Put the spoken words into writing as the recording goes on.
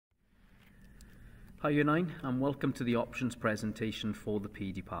Hi Year 9 and welcome to the options presentation for the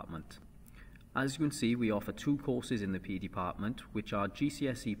PE department. As you can see, we offer two courses in the PE department, which are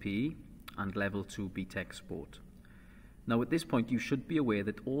GCSE PE and Level 2 BTEC Sport. Now at this point you should be aware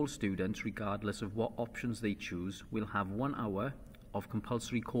that all students, regardless of what options they choose, will have 1 hour of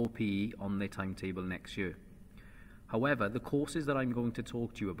compulsory core PE on their timetable next year. However, the courses that I'm going to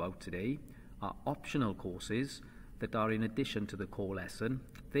talk to you about today are optional courses that are in addition to the core lesson,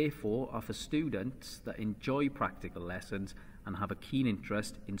 therefore are for students that enjoy practical lessons and have a keen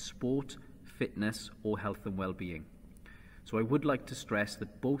interest in sport, fitness or health and well-being. So I would like to stress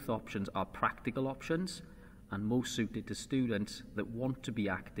that both options are practical options and most suited to students that want to be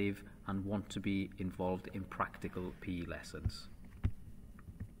active and want to be involved in practical PE lessons.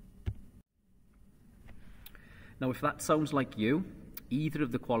 Now if that sounds like you, either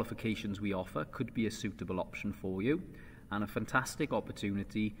of the qualifications we offer could be a suitable option for you and a fantastic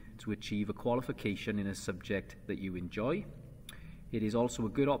opportunity to achieve a qualification in a subject that you enjoy. It is also a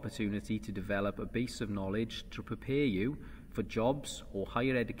good opportunity to develop a base of knowledge to prepare you for jobs or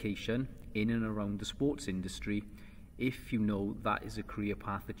higher education in and around the sports industry if you know that is a career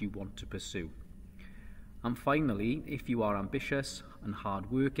path that you want to pursue. And finally, if you are ambitious and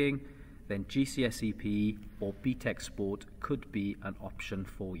hard-working, then GCSE PE or BTEC Sport could be an option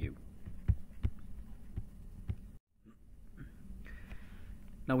for you.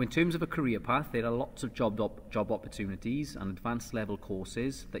 Now in terms of a career path, there are lots of job opportunities and advanced level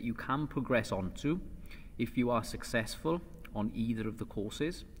courses that you can progress onto if you are successful on either of the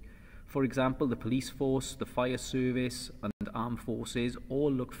courses. For example, the police force, the fire service and armed forces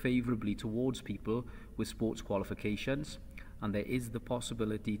all look favourably towards people with sports qualifications, and there is the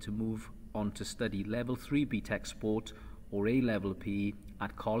possibility to move on to study Level 3 BTEC Sport or A-Level PE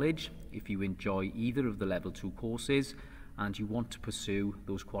at college if you enjoy either of the Level 2 courses and you want to pursue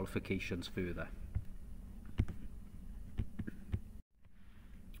those qualifications further.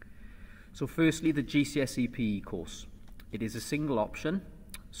 So firstly, the GCSE PE course. It is a single option,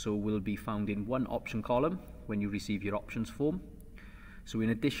 so will be found in one option column when you receive your options form. So in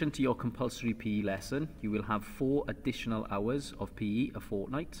addition to your compulsory PE lesson, you will have 4 additional hours of PE a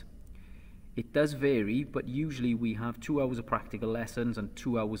fortnight. It does vary, but usually we have 2 hours of practical lessons and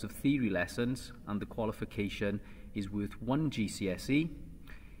 2 hours of theory lessons, and the qualification is worth 1 GCSE.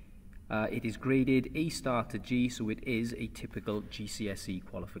 It is graded A star to G, so it is a typical GCSE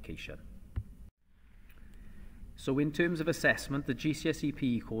qualification. So in terms of assessment, the GCSE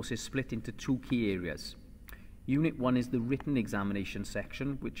PE course is split into 2 key areas. Unit 1 is the written examination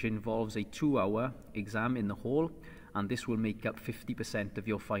section, which involves a 2-hour exam in the hall, and this will make up 50% of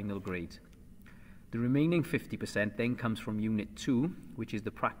your final grade. The remaining 50% then comes from Unit 2, which is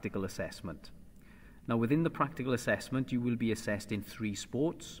the practical assessment. Now within the practical assessment, you will be assessed in 3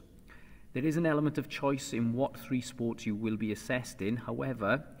 sports. There is an element of choice in what 3 sports you will be assessed in.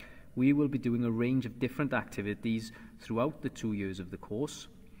 However, we will be doing a range of different activities throughout the 2 years of the course.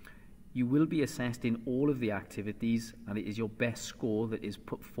 You will be assessed in all of the activities, and it is your best score that is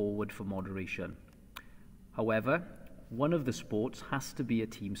put forward for moderation. However, one of the sports has to be a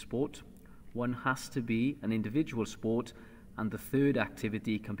team sport, one has to be an individual sport, and the third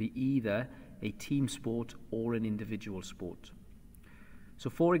activity can be either a team sport or an individual sport. So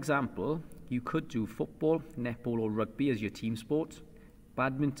for example, you could do football, netball or rugby as your team sport,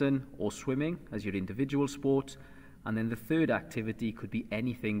 badminton or swimming as your individual sport, and then the third activity could be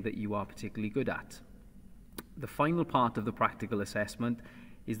anything that you are particularly good at. The final part of the practical assessment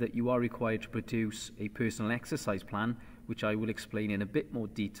is that you are required to produce a personal exercise plan, which I will explain in a bit more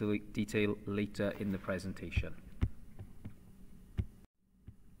detail later in the presentation.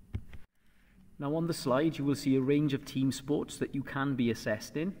 Now on the slide you will see a range of team sports that you can be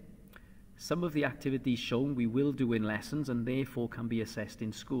assessed in. Some of the activities shown we will do in lessons and therefore can be assessed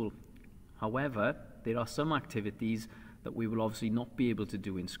in school. However, there are some activities that we will obviously not be able to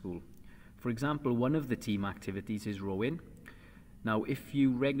do in school. For example, one of the team activities is rowing. Now, if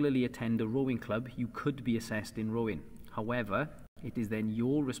you regularly attend a rowing club, you could be assessed in rowing. However, it is then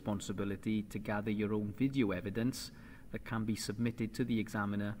your responsibility to gather your own video evidence that can be submitted to the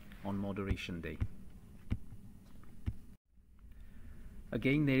examiner on moderation day.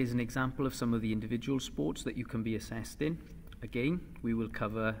 Again, there is an example of some of the individual sports that you can be assessed in. Again, we will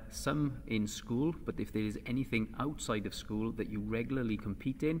cover some in school, but if there is anything outside of school that you regularly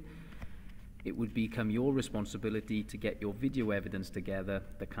compete in, it would become your responsibility to get your video evidence together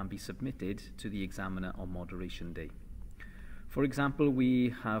that can be submitted to the examiner on moderation day. For example,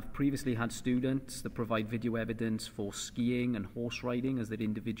 we have previously had students that provide video evidence for skiing and horse riding as their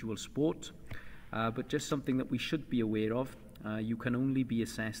individual sport, but just something that we should be aware of you can only be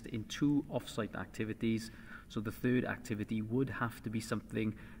assessed in 2 off-site activities, so the third activity would have to be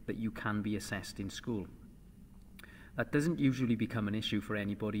something that you can be assessed in school. That doesn't usually become an issue for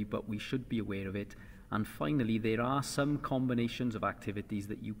anybody, but we should be aware of it. And finally, there are some combinations of activities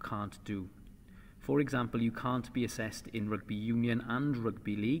that you can't do. For example, you can't be assessed in rugby union and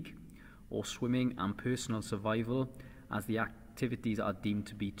rugby league, or swimming and personal survival, as the activities are deemed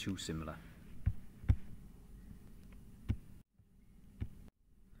to be too similar.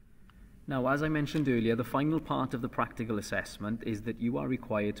 Now, as I mentioned earlier, the final part of the practical assessment is that you are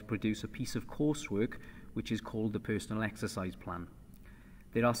required to produce a piece of coursework which is called the personal exercise plan.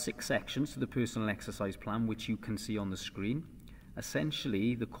 There are 6 sections to the personal exercise plan, which you can see on the screen.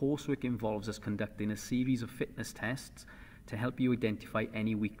 Essentially, the coursework involves us conducting a series of fitness tests to help you identify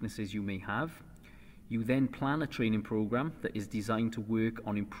any weaknesses you may have. You then plan a training program that is designed to work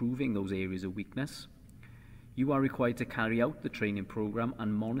on improving those areas of weakness. You are required to carry out the training program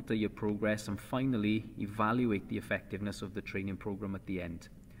and monitor your progress, and finally evaluate the effectiveness of the training program at the end.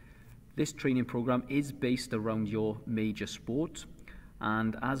 This training program is based around your major sport,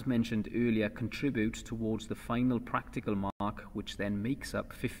 and as mentioned earlier, contributes towards the final practical mark, which then makes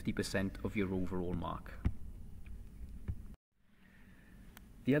up 50% of your overall mark.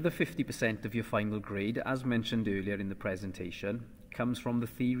 The other 50% of your final grade, as mentioned earlier in the presentation, comes from the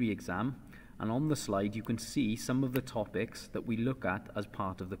theory exam, and on the slide you can see some of the topics that we look at as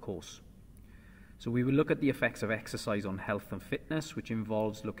part of the course. So we will look at the effects of exercise on health and fitness, which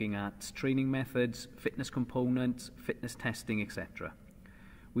involves looking at training methods, fitness components, fitness testing, etc.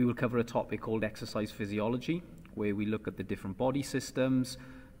 We will cover a topic called exercise physiology, where we look at the different body systems,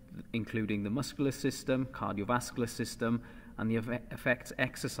 including the muscular system, cardiovascular system, and the effects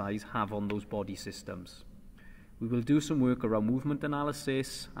exercise have on those body systems. We will do some work around movement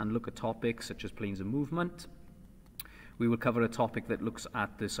analysis and look at topics such as planes of movement. We will cover a topic that looks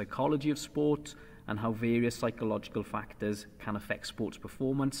at the psychology of sport and how various psychological factors can affect sports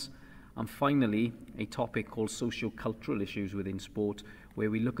performance. And finally, a topic called socio-cultural issues within sport,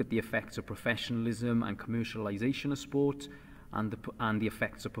 where we look at the effects of professionalism and commercialization of sport, and the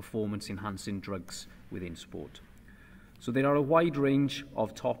effects of performance-enhancing drugs within sport. So there are a wide range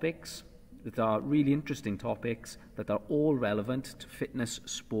of topics that are really interesting topics that are all relevant to fitness,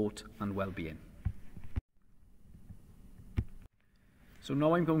 sport and well-being. So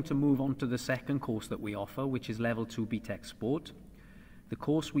now I'm going to move on to the second course that we offer, which is Level 2 BTEC Sport. The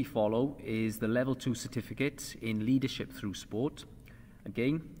course we follow is the Level 2 certificate in Leadership through Sport.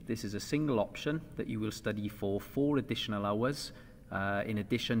 Again, this is a single option that you will study for 4 additional hours in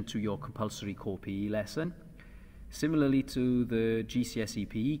addition to your compulsory core PE lesson. Similarly to the GCSE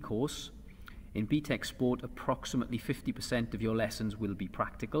PE course, in BTEC Sport, approximately 50% of your lessons will be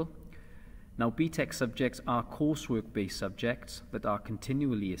practical. Now, BTEC subjects are coursework-based subjects that are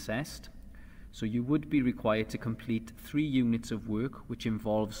continually assessed, so you would be required to complete 3 units of work, which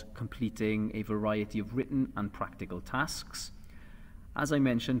involves completing a variety of written and practical tasks. As I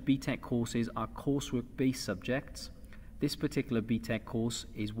mentioned, BTEC courses are coursework-based subjects. This particular BTEC course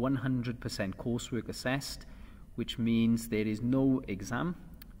is 100% coursework assessed, which means there is no exam,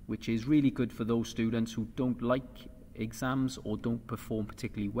 which is really good for those students who don't like exams or don't perform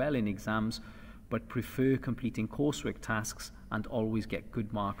particularly well in exams, but prefer completing coursework tasks and always get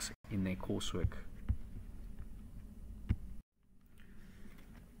good marks in their coursework.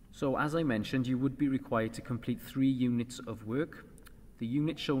 So as I mentioned, you would be required to complete 3 units of work. The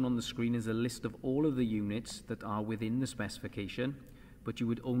unit shown on the screen is a list of all of the units that are within the specification, but you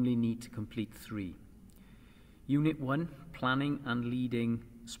would only need to complete 3. Unit 1, Planning and Leading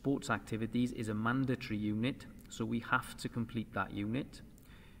Sports Activities, is a mandatory unit, so we have to complete that unit.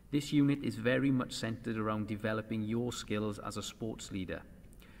 This unit is very much centered around developing your skills as a sports leader.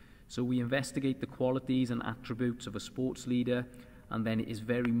 So we investigate the qualities and attributes of a sports leader, and then it is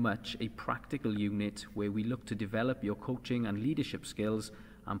very much a practical unit where we look to develop your coaching and leadership skills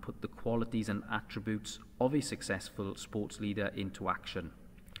and put the qualities and attributes of a successful sports leader into action.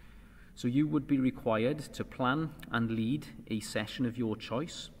 So you would be required to plan and lead a session of your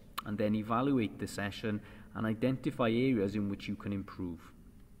choice, and then evaluate the session and identify areas in which you can improve.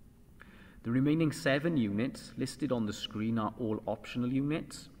 The remaining 7 units listed on the screen are all optional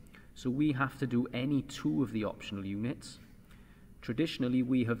units, so we have to do any 2 of the optional units. Traditionally,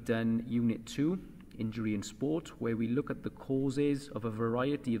 we have done Unit 2, Injury in Sport, where we look at the causes of a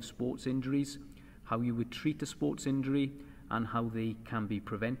variety of sports injuries, how you would treat a sports injury, and how they can be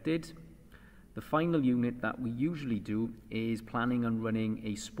prevented. The final unit that we usually do is planning and running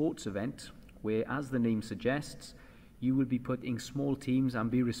a sports event, where, as the name suggests, you will be put in small teams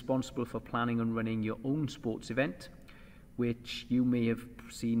and be responsible for planning and running your own sports event, which you may have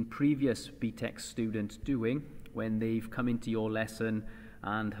seen previous BTEC students doing when they've come into your lesson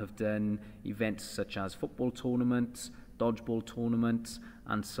and have done events such as football tournaments, dodgeball tournaments,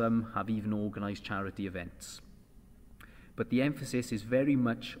 and some have even organised charity events. But the emphasis is very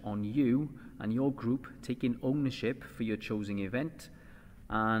much on you and your group taking ownership for your chosen event,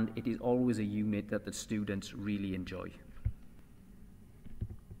 and it is always a unit that the students really enjoy.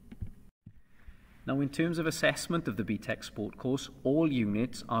 Now, in terms of assessment of the BTEC sport course, all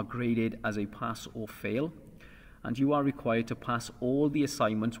units are graded as a pass or fail, and you are required to pass all the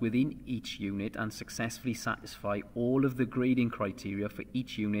assignments within each unit and successfully satisfy all of the grading criteria for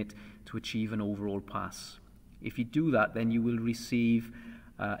each unit to achieve an overall pass. If you do that, then you will receive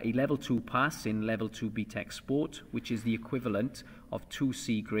a Level 2 pass in Level 2 BTEC Sport, which is the equivalent of 2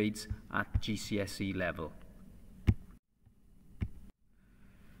 C grades at GCSE level.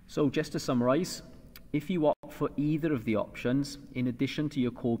 So just to summarise, if you opt for either of the options, in addition to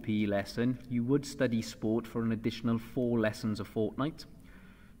your core PE lesson, you would study sport for an additional 4 lessons a fortnight.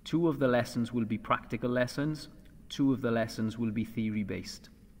 2 of the lessons will be practical lessons, 2 of the lessons will be theory-based.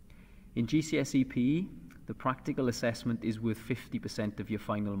 In GCSE PE, the practical assessment is worth 50% of your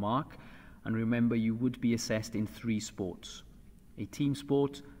final mark, and remember you would be assessed in 3 sports: a team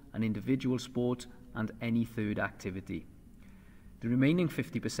sport, an individual sport, and any third activity. The remaining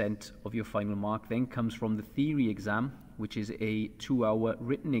 50% of your final mark then comes from the theory exam, which is a 2-hour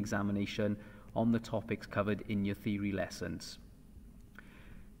written examination on the topics covered in your theory lessons.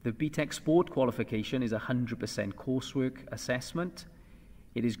 The BTEC Sport qualification is a 100% coursework assessment.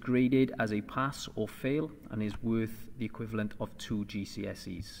 It is graded as a pass or fail and is worth the equivalent of 2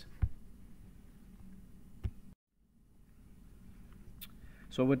 GCSEs.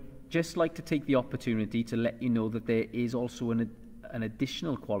 So I would just like to take the opportunity to let you know that there is also an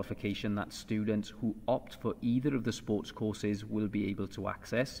additional qualification that students who opt for either of the sports courses will be able to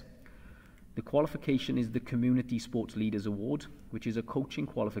access. The qualification is the Community Sports Leaders Award, which is a coaching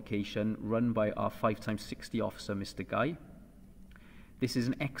qualification run by our 5x60 officer, Mr. Guy. This is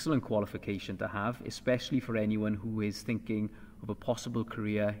an excellent qualification to have, especially for anyone who is thinking of a possible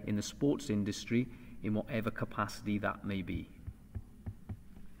career in the sports industry in whatever capacity that may be.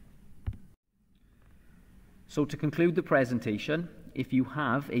 So to conclude the presentation, if you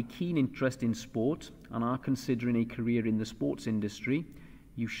have a keen interest in sport and are considering a career in the sports industry,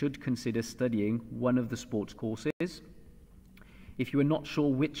 you should consider studying one of the sports courses. If you are not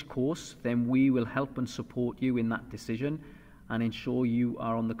sure which course, then we will help and support you in that decision and ensure you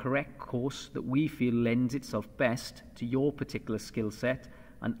are on the correct course that we feel lends itself best to your particular skill set,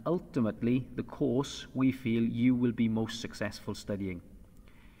 and ultimately the course we feel you will be most successful studying.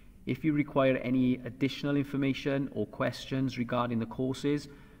 If you require any additional information or questions regarding the courses,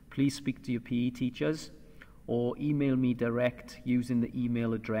 please speak to your PE teachers or email me direct using the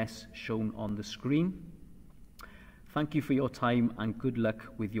email address shown on the screen. Thank you for your time and good luck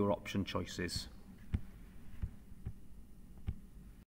with your option choices.